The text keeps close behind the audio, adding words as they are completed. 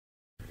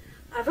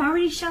I've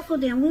already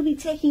shuffled and we'll be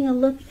taking a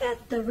look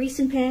at the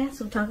recent past.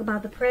 We'll talk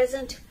about the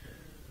present.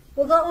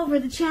 We'll go over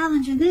the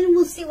challenge and then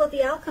we'll see what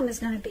the outcome is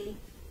going to be.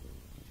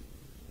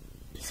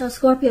 So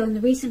Scorpio, in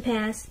the recent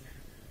past,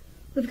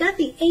 we've got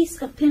the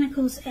Ace of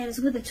Pentacles and it's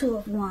with the Two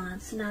of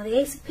Wands. Now the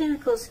Ace of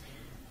Pentacles,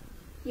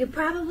 you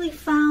probably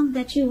found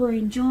that you were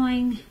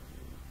enjoying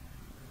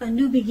a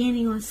new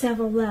beginning on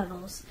several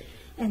levels.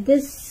 And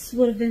this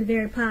would have been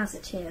very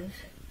positive.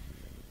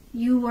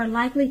 You were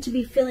likely to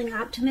be feeling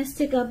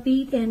optimistic,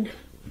 upbeat, and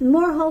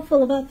more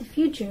hopeful about the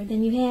future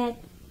than you had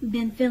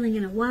been feeling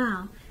in a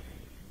while.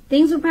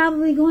 Things were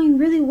probably going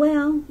really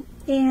well,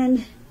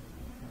 and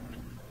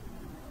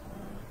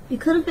you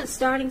could have been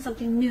starting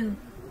something new,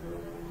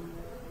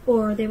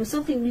 or there was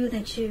something new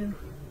that you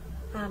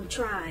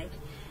tried.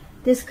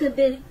 This could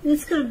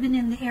have been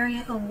in the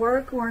area of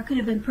work, or it could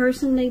have been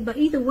personally, but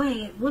either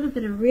way, it would have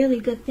been a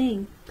really good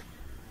thing.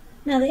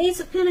 Now, the Ace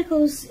of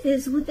Pentacles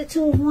is with the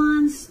Two of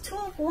Wands. Two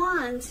of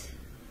Wands,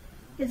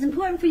 it's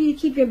important for you to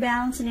keep your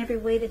balance in every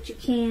way that you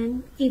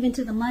can, even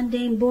to the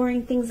mundane,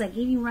 boring things like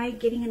eating right,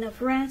 getting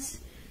enough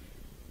rest.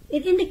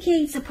 It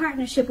indicates a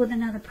partnership with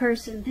another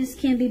person. This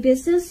can be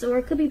business or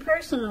it could be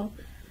personal.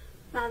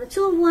 The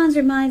Two of Wands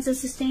reminds us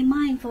to stay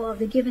mindful of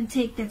the give and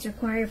take that's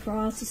required for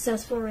all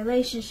successful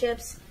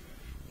relationships.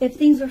 If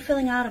things were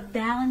feeling out of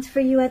balance for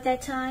you at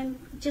that time,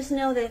 just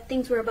know that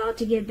things were about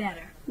to get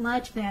better,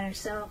 much better.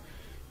 So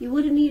you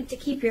would have needed to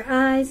keep your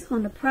eyes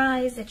on the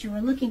prize that you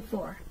were looking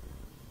for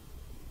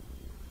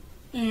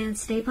and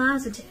stay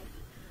positive.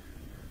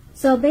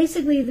 So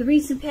basically, the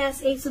recent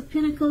past, Ace of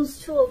Pentacles,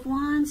 Two of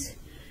Wands,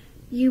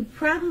 you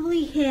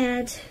probably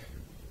had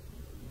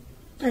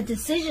a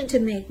decision to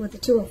make with the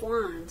Two of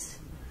Wands.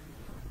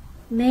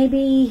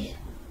 Maybe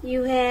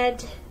you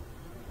had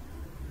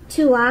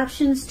two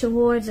options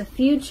towards a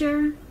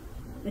future,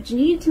 but you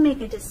needed to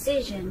make a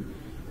decision,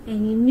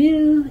 and you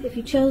knew if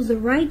you chose the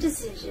right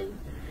decision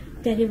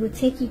that it would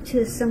take you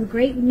to some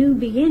great new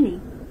beginning.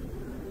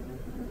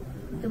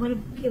 It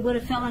would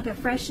have felt like a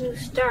fresh new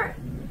start,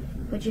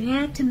 but you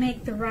had to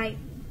make the right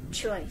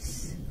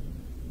choice.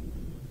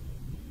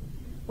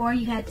 Or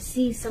you had to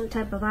see some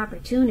type of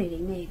opportunity,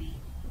 maybe.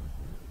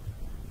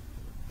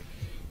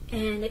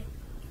 And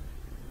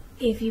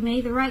if you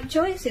made the right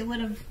choice, it would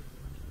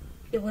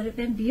have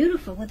been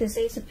beautiful with this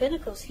Ace of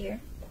Pentacles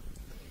here.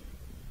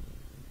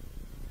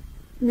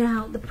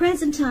 Now, the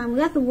present time, we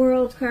got the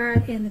World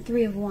card and the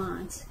Three of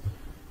Wands.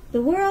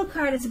 The World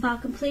card is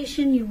about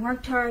completion. You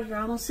worked hard. You're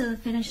almost to the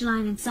finish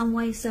line in some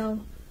way.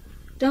 So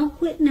don't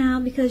quit now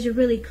because you're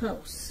really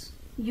close.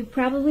 You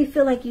probably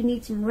feel like you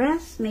need some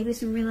rest, maybe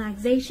some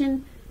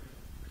relaxation.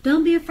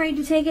 Don't be afraid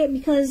to take it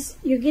because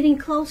you're getting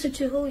closer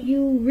to who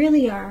you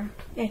really are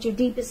at your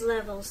deepest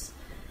levels.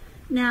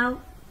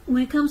 Now,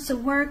 when it comes to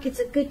work, it's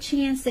a good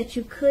chance that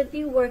you could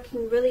be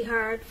working really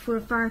hard for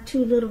far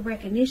too little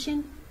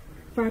recognition,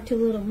 far too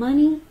little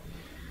money.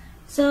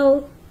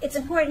 So it's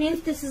important,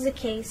 if this is the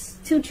case,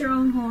 toot your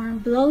own horn,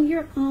 blow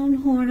your own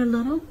horn a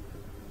little,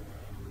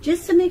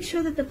 just to make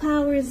sure that the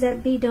powers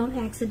that be don't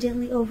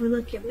accidentally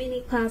overlook your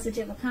many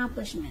positive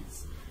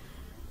accomplishments.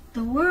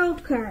 The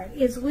World card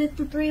is with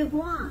the Three of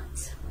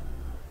Wands.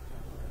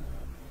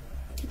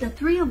 The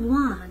Three of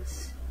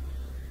Wands,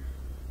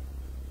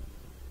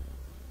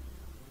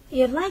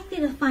 you're likely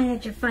to find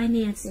that your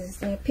finances,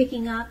 they're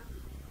picking up,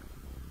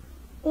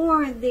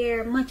 or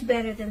they're much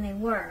better than they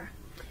were.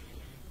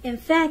 In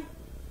fact,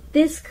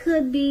 this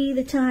could be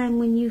the time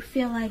when you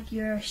feel like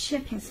your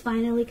ship has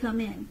finally come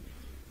in.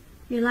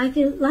 You're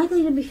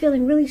likely to be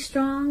feeling really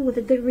strong with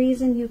a good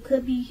reason. You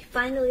could be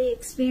finally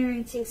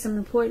experiencing some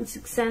important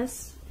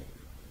success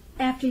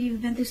after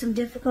you've been through some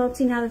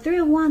difficulty. Now, the Three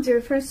of Wands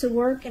refers to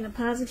work in a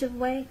positive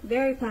way,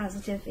 very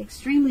positive,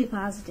 extremely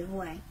positive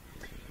way.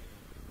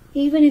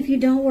 Even if you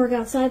don't work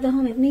outside the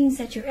home, it means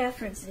that your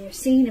efforts, they're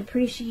seen,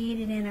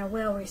 appreciated, and are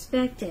well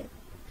respected.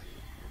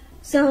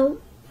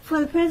 So, for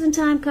the present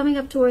time, coming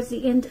up towards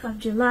the end of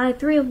July,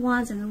 Three of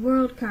Wands and the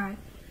World card,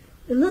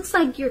 it looks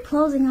like you're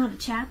closing out a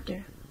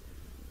chapter.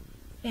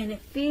 And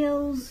it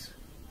feels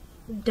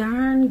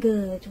darn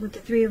good with the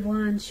Three of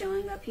Wands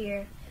showing up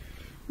here.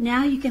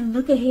 Now you can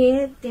look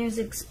ahead. There's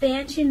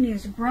expansion,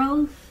 there's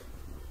growth.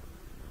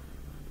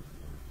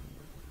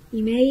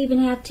 You may even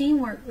have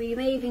teamwork, or you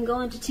may even go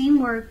into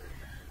teamwork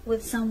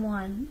with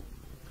someone.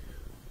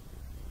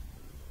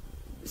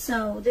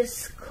 So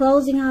this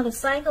closing out a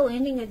cycle,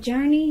 ending a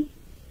journey,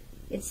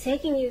 it's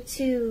taking you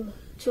to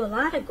a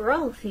lot of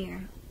growth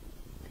here.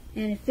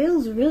 And it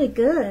feels really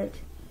good.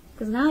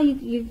 Because now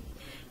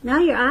now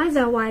your eyes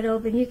are wide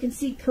open. You can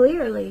see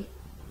clearly.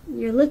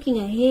 You're looking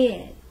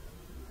ahead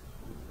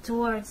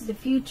towards the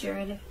future.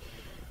 And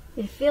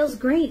it feels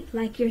great,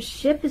 like your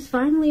ship has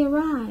finally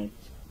arrived.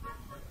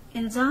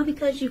 And it's all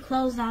because you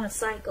closed out a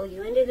cycle.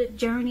 You ended a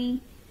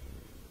journey.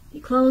 You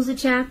closed a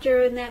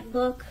chapter in that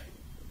book.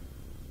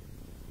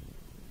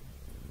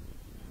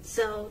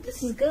 So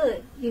this is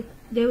good.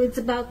 It's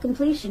about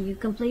completion. You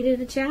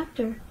completed a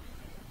chapter.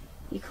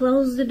 You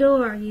closed the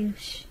door. You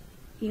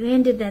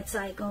ended that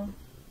cycle.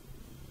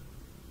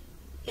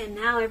 And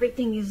now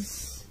everything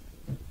is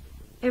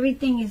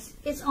Everything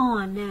it's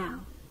on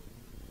now.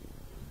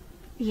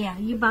 Yeah,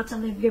 you're about to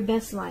live your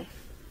best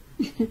life.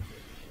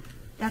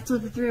 That's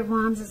what the Three of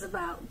Wands is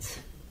about.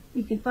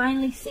 You can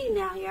finally see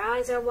now. Your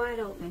eyes are wide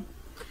open.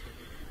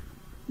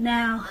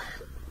 Now,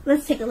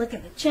 let's take a look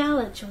at the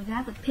challenge. We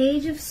got the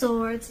Page of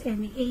Swords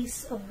and the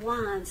Ace of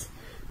Wands.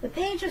 The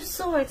Page of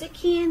Swords, it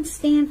can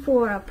stand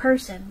for a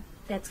person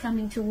that's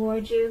coming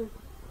towards you.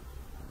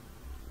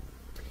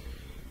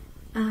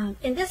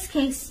 In this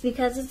case,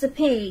 because it's a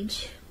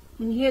page,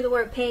 when you hear the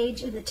word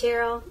page in the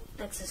tarot,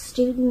 that's a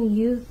student,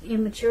 youth,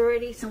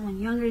 immaturity, someone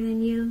younger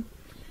than you.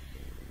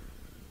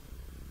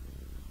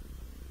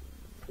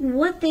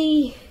 What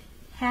they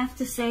have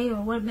to say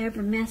or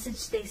whatever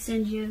message they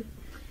send you,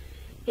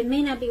 it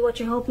may not be what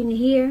you're hoping to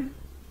hear.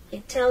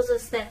 It tells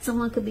us that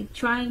someone could be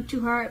trying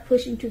too hard,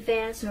 pushing too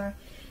fast, or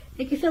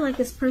it can feel like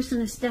this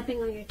person is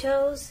stepping on your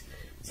toes.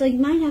 So you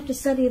might have to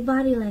study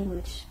body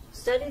language.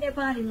 Study their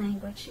body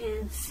language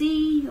and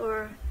see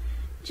or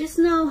just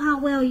know how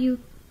well you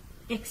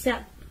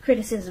accept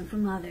criticism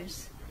from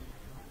others.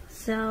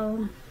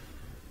 So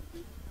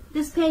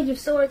this Page of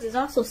Swords is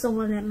also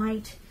someone that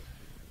might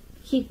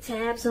keep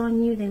tabs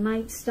on you. They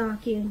might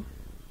stalk you,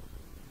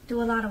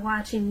 do a lot of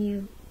watching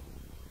you.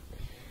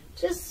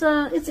 Just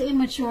it's an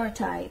immature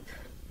type.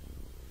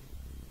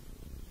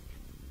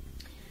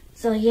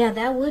 So yeah,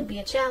 that would be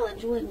a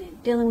challenge, wouldn't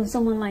it? Dealing with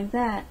someone like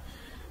that.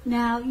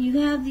 Now, you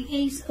have the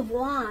Ace of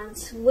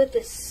Wands with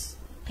this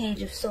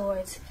Page of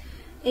Swords.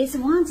 Ace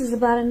of Wands is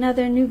about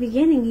another new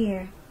beginning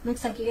here.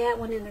 Looks like you had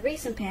one in the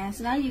recent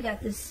past. Now you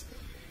got this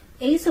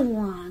Ace of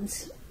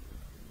Wands.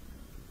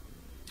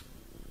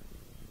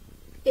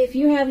 If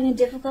you're having a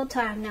difficult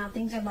time now,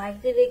 things are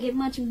likely to get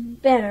much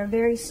better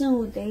very soon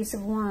with the Ace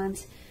of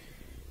Wands.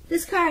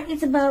 This card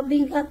is about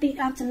being upbeat,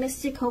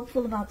 optimistic,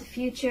 hopeful about the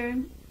future.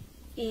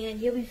 And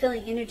you'll be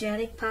feeling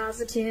energetic,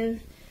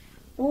 positive.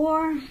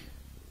 Or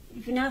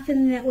if you're not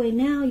feeling that way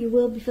now, you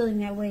will be feeling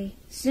that way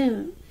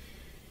soon.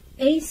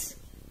 Ace,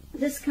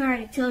 this card,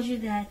 it tells you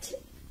that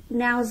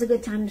now is a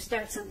good time to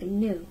start something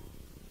new.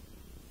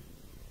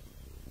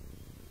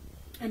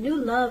 A new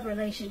love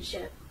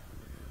relationship.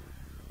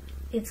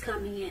 It's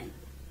coming in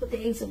with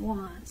the Ace of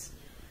Wands.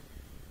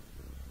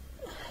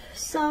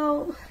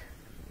 So,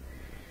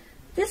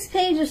 this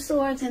Page of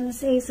Swords and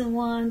this Ace of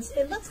Wands,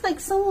 it looks like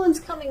someone's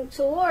coming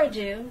toward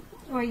you,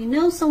 or you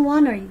know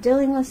someone, or you're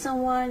dealing with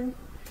someone.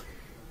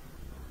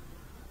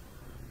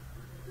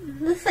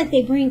 Looks like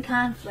they bring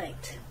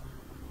conflict.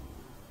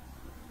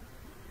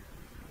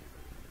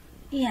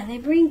 Yeah, they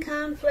bring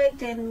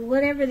conflict, and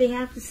whatever they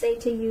have to say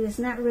to you is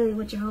not really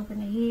what you're hoping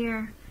to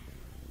hear.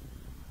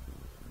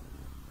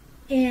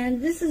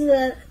 And this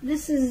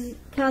is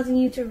causing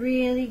you to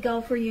really go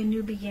for your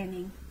new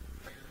beginning.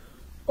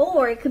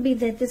 Or it could be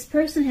that this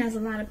person has a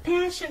lot of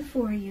passion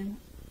for you,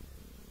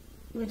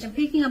 which I'm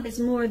picking up is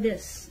more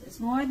this. It's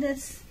more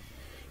this.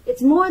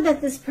 It's more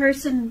that this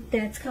person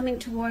that's coming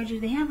towards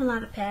you, they have a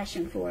lot of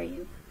passion for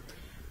you.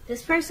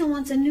 This person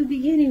wants a new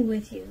beginning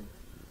with you.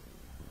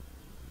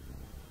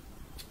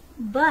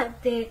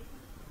 But they're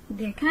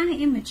kind of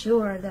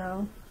immature,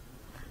 though.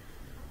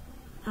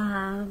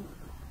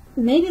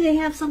 Maybe they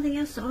have something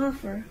else to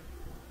offer.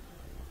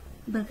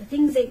 But the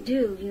things they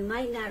do, you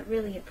might not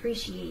really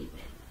appreciate.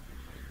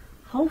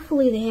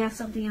 Hopefully they have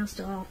something else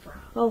to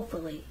offer.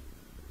 Hopefully.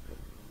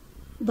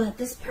 But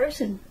this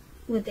person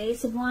with the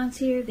Ace of Wands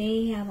here,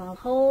 they have a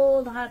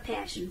whole lot of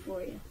passion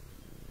for you.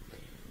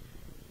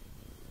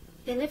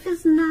 And if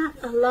it's not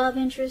a love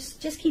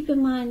interest, just keep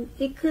in mind,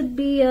 it could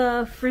be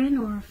a friend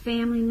or a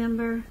family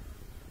member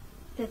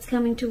that's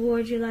coming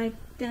towards you like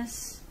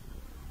this,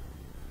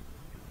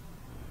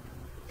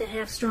 that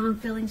have strong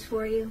feelings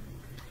for you.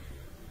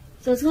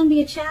 So it's going to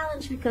be a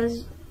challenge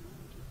because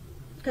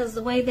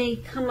the way they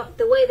come up,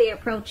 the way they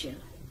approach you,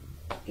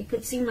 it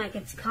could seem like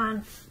it's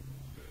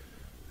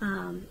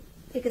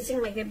it could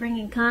seem like they're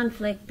bringing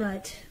conflict,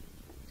 but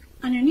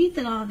underneath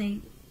it all,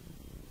 they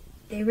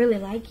really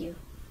like you.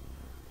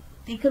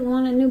 They could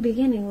want a new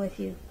beginning with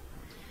you.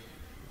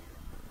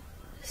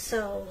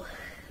 So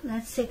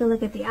let's take a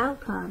look at the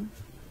outcome.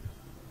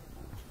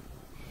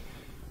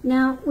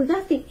 Now, we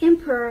got the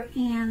Emperor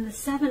and the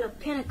Seven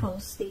of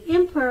Pentacles. The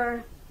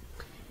Emperor,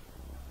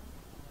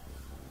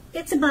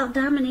 it's about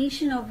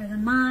domination over the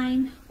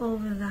mind,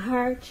 over the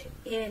heart,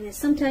 and it's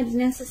sometimes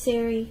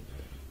necessary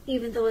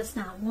even though it's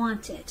not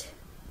wanted.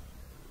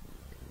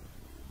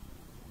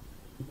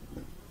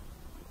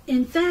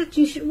 In fact,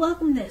 you should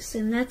welcome this,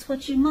 and that's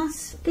what you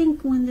must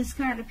think when this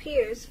card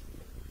appears.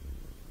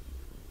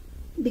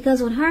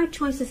 Because when hard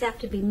choices have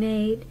to be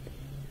made,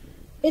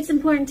 it's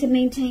important to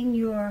maintain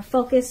your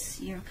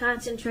focus, your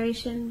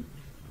concentration.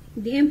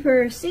 The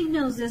Emperor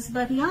signals this,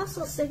 but he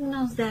also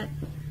signals that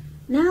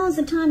now is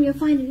the time you'll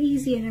find it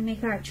easier to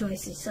make hard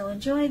choices. So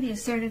enjoy the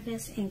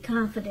assertiveness and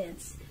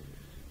confidence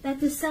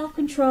that the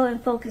self-control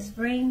and focus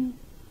bring.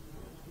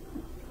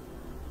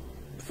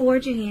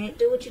 Forge ahead,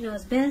 do what you know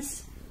is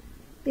best.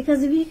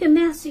 Because if you can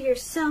master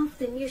yourself,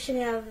 then you should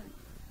have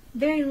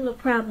very little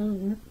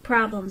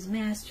problems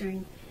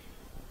mastering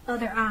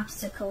other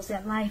obstacles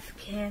that life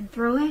can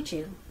throw at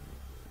you.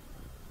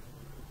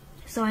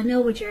 So I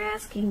know what you're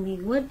asking me.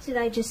 What did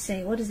I just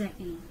say? What does that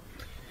mean?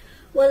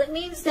 Well, it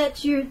means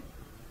that you're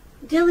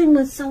dealing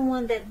with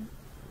someone that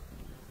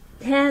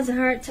has a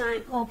hard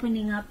time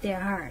opening up their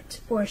heart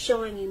or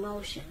showing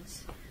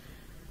emotions.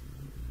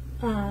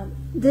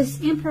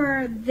 This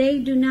Emperor, they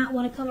do not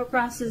want to come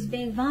across as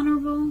being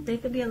vulnerable. They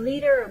could be a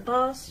leader, a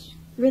boss,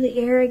 really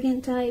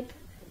arrogant type.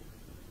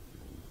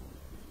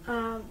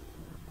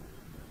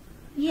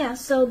 Yeah,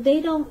 so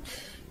they don't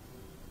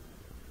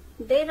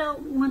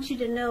want you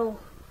to know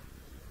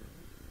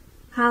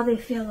how they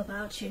feel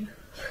about you.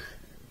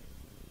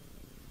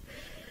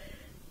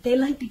 They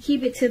like to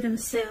keep it to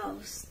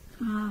themselves.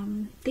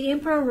 The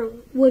Emperor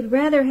would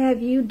rather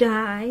have you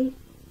die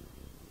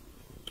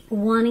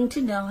wanting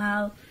to know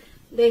how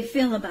they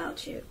feel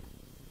about you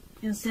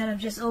instead of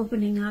just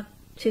opening up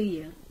to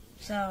you.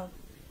 So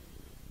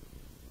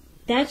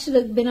that should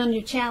have been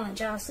under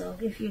challenge also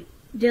if you're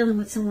dealing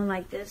with someone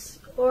like this.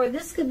 Or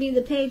this could be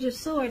the Page of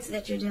Swords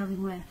that you're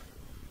dealing with.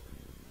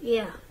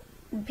 Yeah.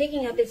 I'm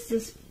picking up it's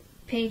this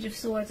Page of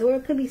Swords. Or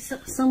it could be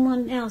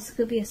someone else. It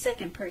could be a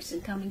second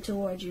person coming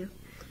toward you.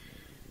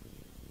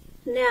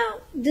 Now,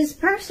 this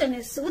person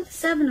is with the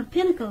Seven of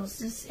Pentacles.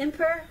 This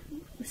Emperor,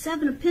 the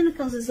Seven of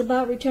Pentacles is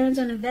about returns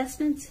on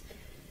investments.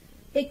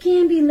 It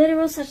can be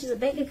literal, such as a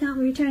bank account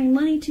returning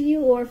money to you,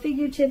 or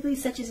figuratively,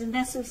 such as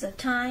investments of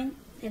time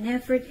and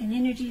effort and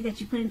energy that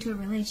you put into a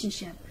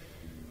relationship.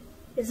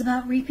 It's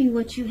about reaping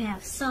what you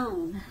have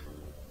sown.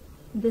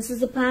 This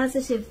is a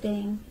positive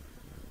thing.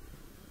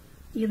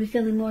 You'll be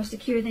feeling more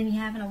secure than you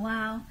have in a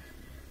while.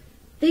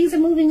 Things are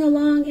moving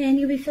along and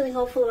you'll be feeling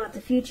hopeful about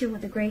the future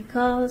with a great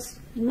cause.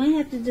 You might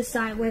have to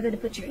decide whether to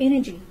put your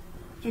energy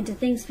into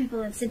things,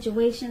 people, and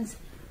situations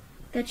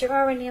that you're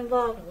already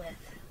involved with.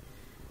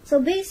 So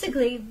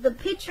basically, the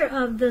picture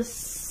of the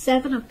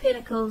Seven of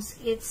Pentacles,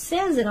 it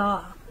says it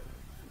all.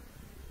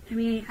 I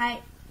mean,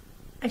 I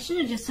should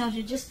have just told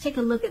you, just take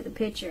a look at the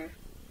picture.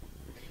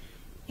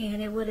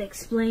 And it would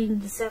explain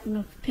the Seven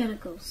of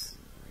Pentacles.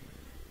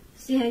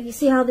 You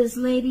see how this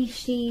lady,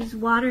 she's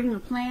watering a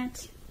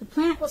plant? The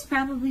plant was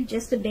probably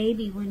just a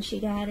baby when she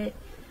got it.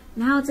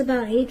 Now it's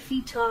about 8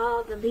 feet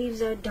tall. The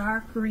leaves are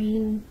dark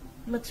green.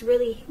 Looks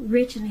really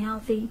rich and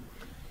healthy.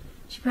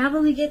 She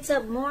probably gets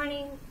up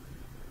morning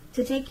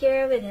to take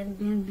care of it, and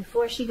then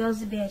before she goes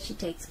to bed, she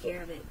takes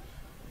care of it.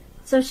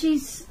 So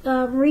she's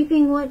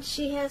reaping what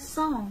she has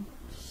sown.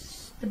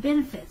 The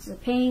benefits are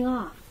paying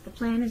off. The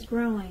plant is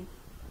growing.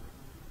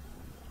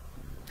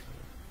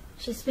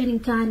 She's spending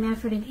time,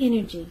 effort, and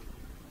energy.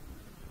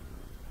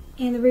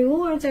 And the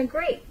rewards are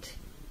great.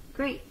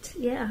 Great,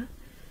 yeah.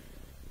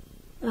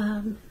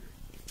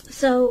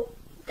 So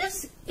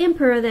this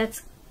Emperor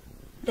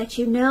that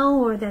you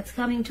know or that's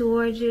coming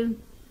towards you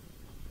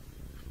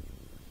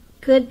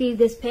could be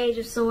this Page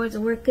of Swords,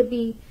 or it could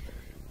be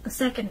a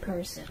second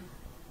person.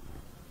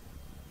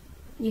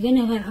 You're going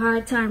to have a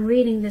hard time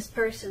reading this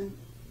person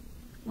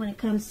when it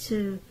comes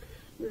to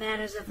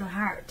matters of the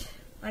heart.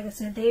 Like I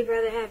said, they'd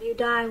rather have you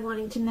die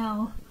wanting to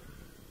know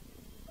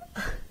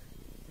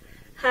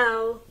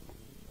how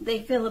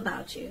they feel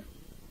about you.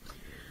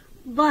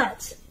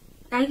 But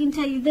I can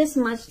tell you this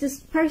much, this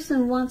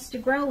person wants to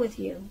grow with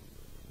you.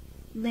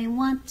 They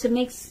want to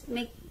make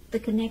the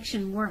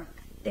connection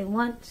work. They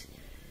want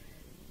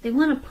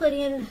to put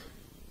in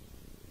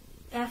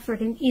effort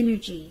and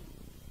energy.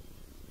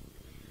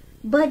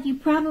 But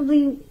it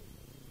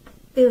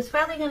was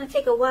probably going to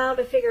take a while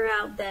to figure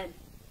out that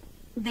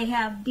they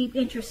have deep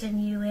interest in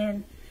you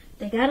and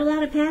they got a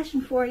lot of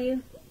passion for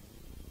you.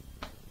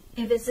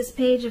 If it's this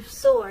Page of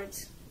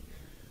Swords.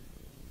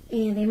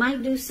 And they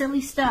might do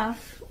silly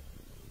stuff,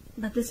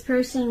 but this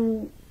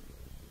person,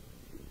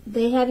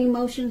 they have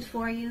emotions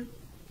for you.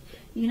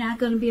 You're not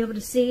going to be able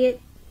to see it.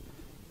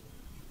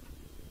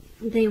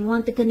 They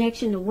want the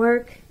connection to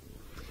work.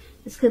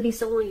 This could be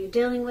someone you're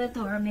dealing with,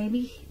 or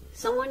maybe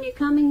someone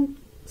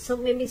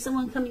maybe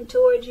someone coming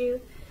towards you.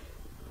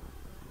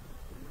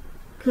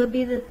 Could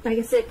be like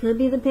I said, could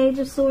be the Page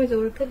of Swords,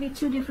 or it could be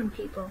two different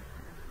people.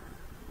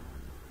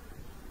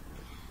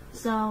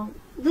 So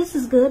this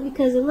is good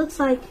because it looks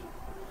like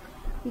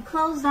you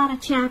closed out a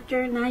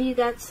chapter. Now you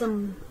got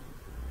some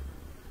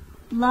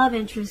love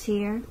interest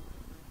here.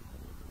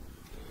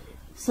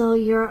 So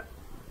your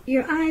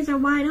eyes are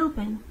wide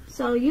open.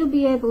 So you'll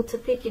be able to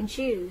pick and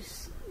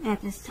choose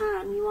at this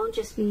time. You won't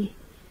just be...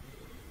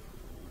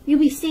 You'll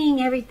be seeing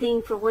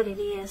everything for what it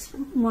is,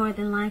 more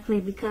than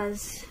likely,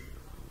 because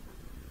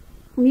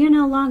you're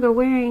no longer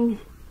wearing...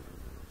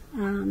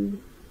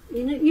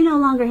 you no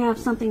longer have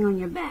something on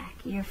your back.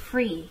 You're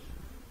free.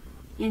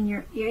 And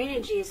your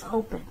energy is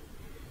open.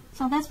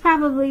 So that's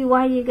probably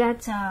why you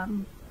got a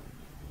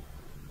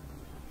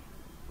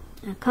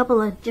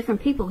couple of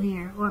different people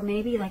here. Or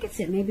maybe, like I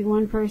said, maybe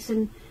one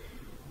person.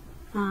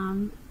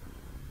 And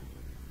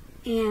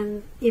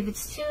if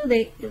it's two,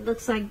 it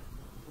looks like...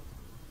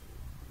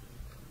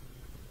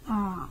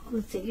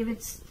 let's see, if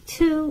it's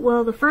two,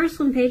 well, the first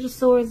one, Page of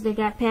Swords, they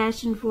got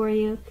passion for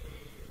you.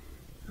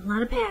 A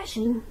lot of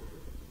passion.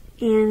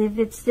 And if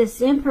it's this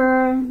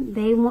Emperor,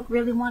 they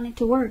really want it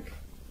to work.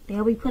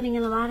 They'll be putting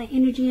in a lot of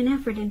energy and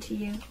effort into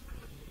you.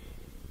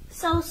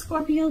 So,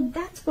 Scorpio,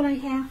 that's what I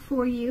have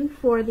for you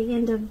for the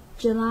end of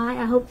July.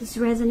 I hope this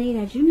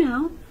resonates. As you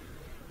know,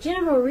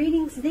 general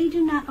readings, they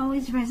do not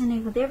always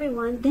resonate with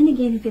everyone. Then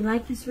again, if you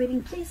like this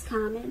reading, please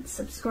comment,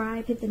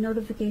 subscribe, hit the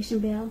notification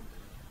bell.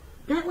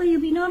 That way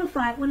you'll be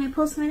notified when I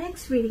post my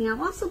next reading.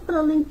 I'll also put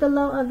a link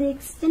below of the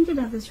extended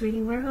of this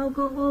reading where I'll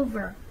go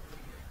over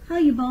how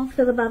you both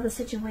feel about the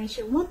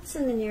situation, what's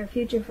in the near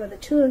future for the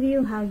two of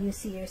you, how you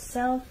see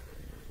yourself,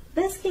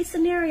 best case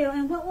scenario,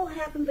 and what will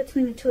happen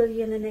between the two of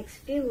you in the next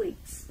few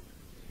weeks.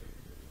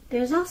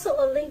 There's also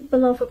a link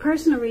below for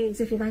personal readings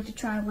if you'd like to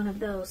try one of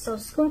those. So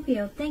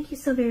Scorpio, thank you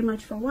so very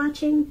much for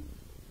watching.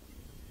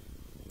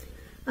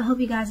 I hope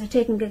you guys are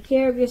taking good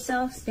care of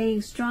yourself,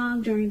 staying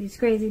strong during these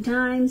crazy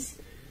times.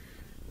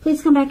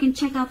 Please come back and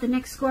check out the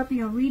next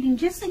Scorpio reading.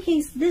 Just in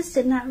case this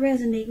did not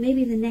resonate,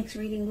 maybe the next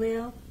reading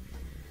will.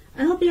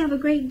 I hope you have a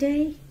great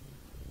day.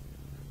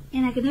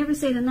 And I can never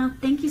say it enough.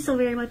 Thank you so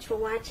very much for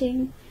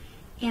watching.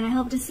 And I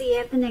hope to see you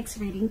at the next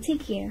reading.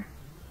 Take care.